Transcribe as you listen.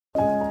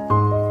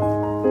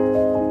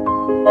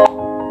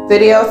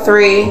Video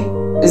 3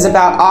 is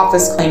about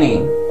office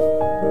cleaning.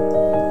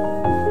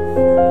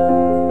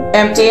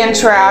 Emptying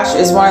trash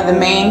is one of the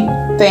main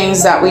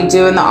things that we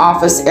do in the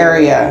office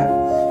area.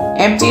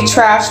 Empty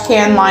trash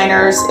can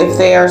liners if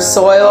they are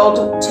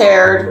soiled,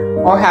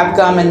 teared, or have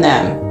gum in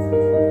them.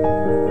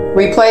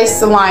 Replace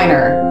the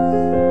liner.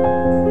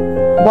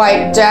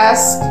 Wipe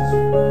desk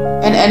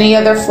and any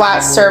other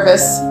flat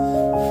surface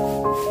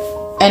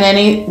and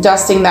any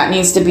dusting that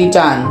needs to be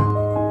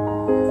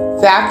done.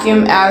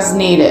 Vacuum as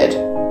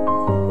needed.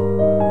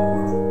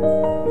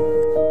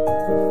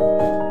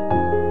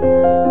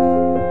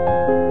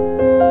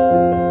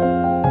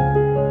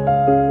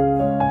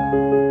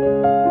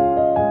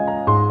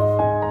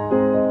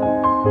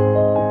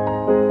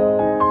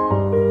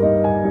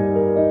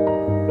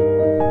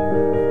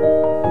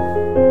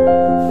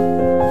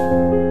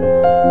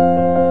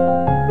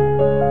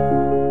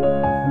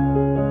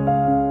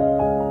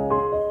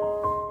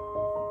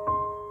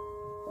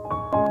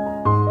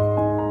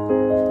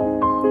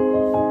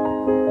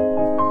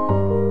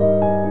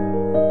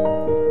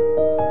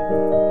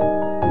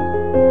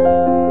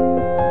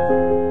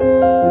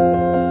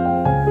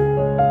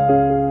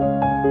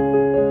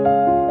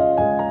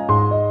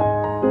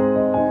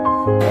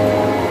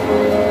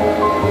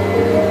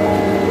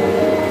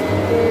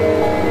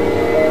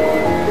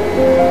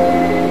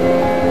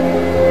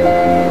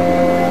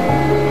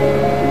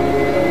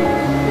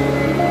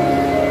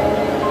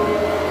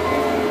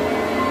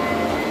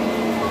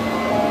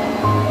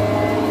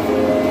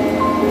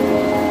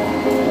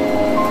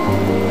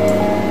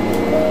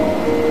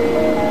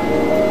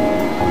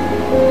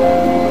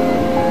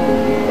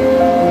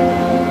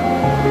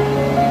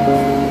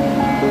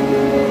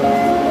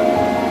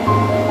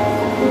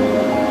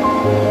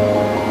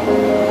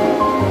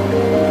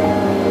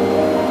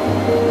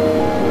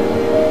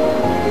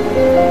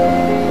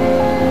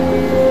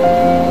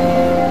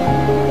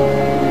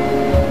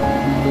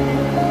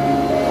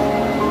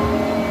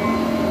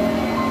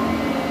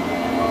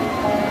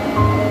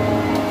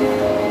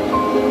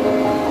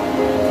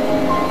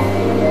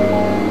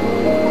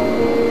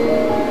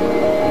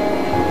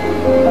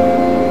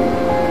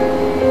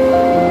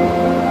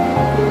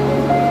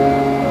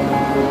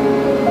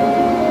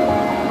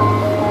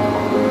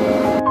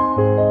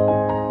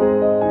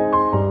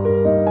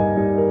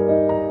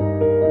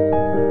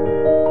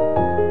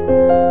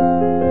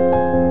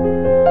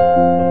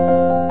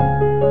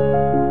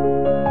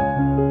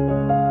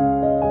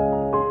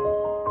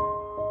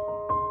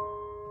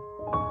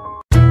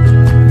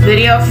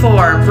 Video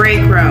 4,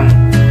 break room.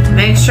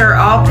 Make sure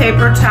all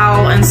paper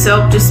towel and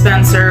soap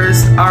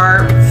dispensers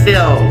are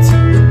filled.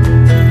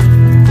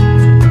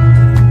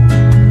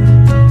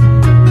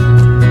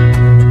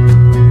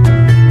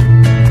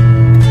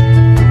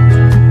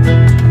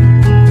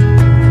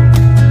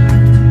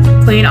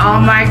 Clean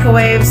all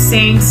microwaves,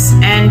 sinks,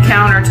 and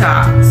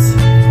countertops.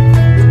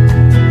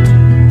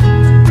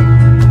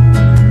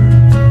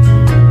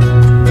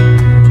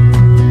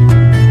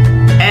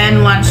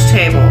 And lunch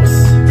tables.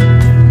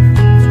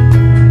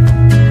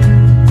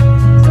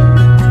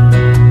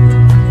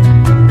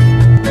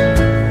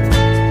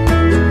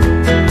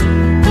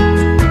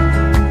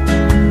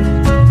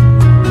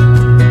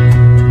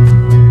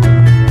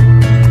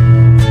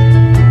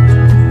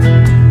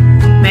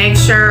 Make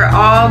sure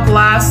all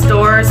glass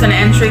doors and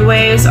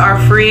entryways are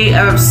free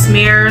of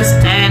smears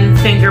and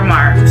finger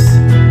marks.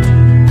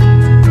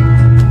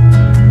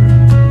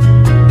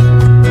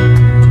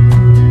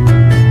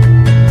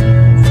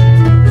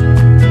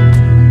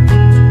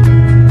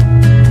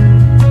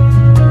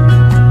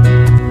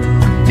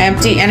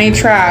 Empty any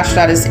trash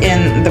that is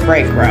in the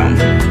break room.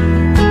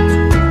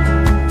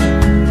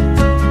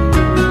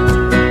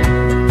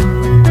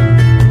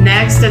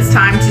 Next, it's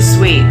time to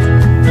sweep.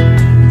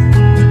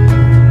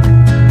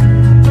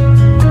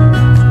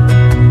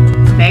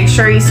 Make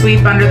sure you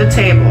sweep under the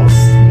tables.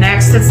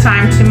 Next, it's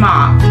time to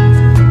mop.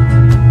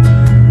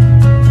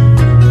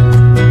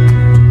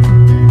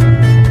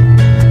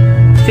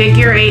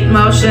 Figure 8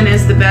 motion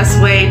is the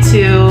best way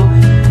to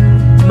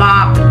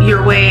mop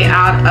your way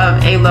out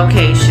of a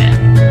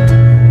location.